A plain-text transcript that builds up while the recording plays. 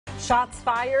Shots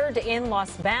fired in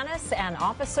Los Banos and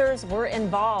officers were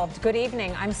involved. Good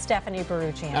evening. I'm Stephanie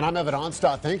Baruchian. And I'm Evan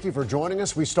Onstadt. Thank you for joining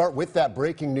us. We start with that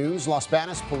breaking news. Los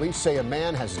Banos police say a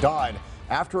man has died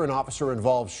after an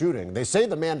officer-involved shooting. They say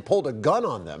the man pulled a gun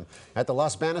on them at the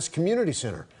Los Banos Community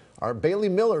Center. Our Bailey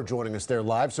Miller joining us there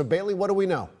live. So, Bailey, what do we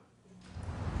know?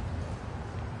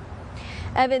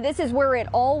 Evan, this is where it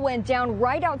all went down,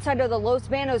 right outside of the Los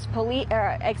Banos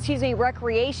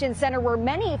Recreation Center, where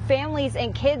many families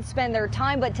and kids spend their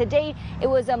time. But today, it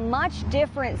was a much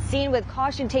different scene with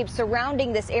caution tape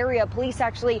surrounding this area. Police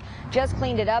actually just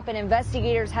cleaned it up, and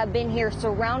investigators have been here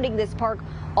surrounding this park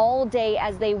all day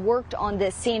as they worked on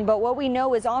this scene. But what we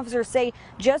know is officers say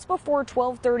just before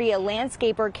 12:30, a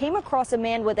landscaper came across a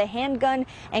man with a handgun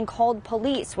and called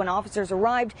police. When officers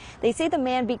arrived, they say the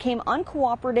man became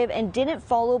uncooperative and didn't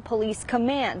follow police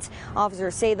commands.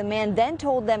 Officers say the man then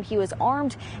told them he was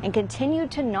armed and continued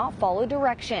to not follow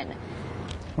direction.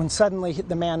 When suddenly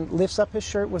the man lifts up his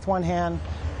shirt with one hand,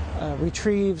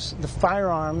 retrieves the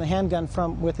firearm, the handgun,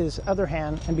 with his other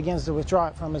hand, and begins to withdraw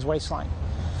it from his waistline.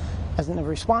 As in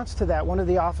response to that, one of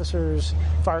the officers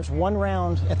fires one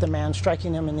round at the man,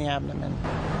 striking him in the abdomen.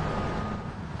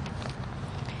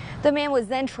 The man was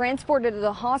then transported to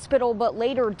the hospital but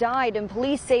later died, and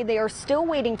police say they are still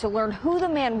waiting to learn who the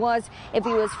man was, if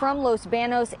he was from Los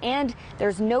Banos, and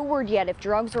there's no word yet if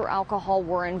drugs or alcohol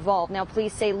were involved. Now,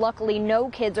 police say luckily no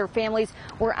kids or families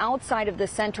were outside of the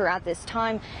center at this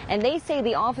time, and they say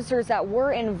the officers that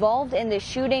were involved in this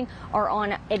shooting are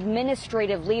on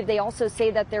administrative leave. They also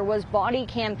say that there was body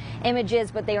cam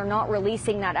images, but they are not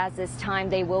releasing that at this time.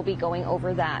 They will be going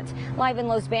over that. Live in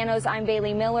Los Banos, I'm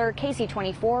Bailey Miller,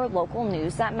 KC24. Local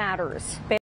news that matters.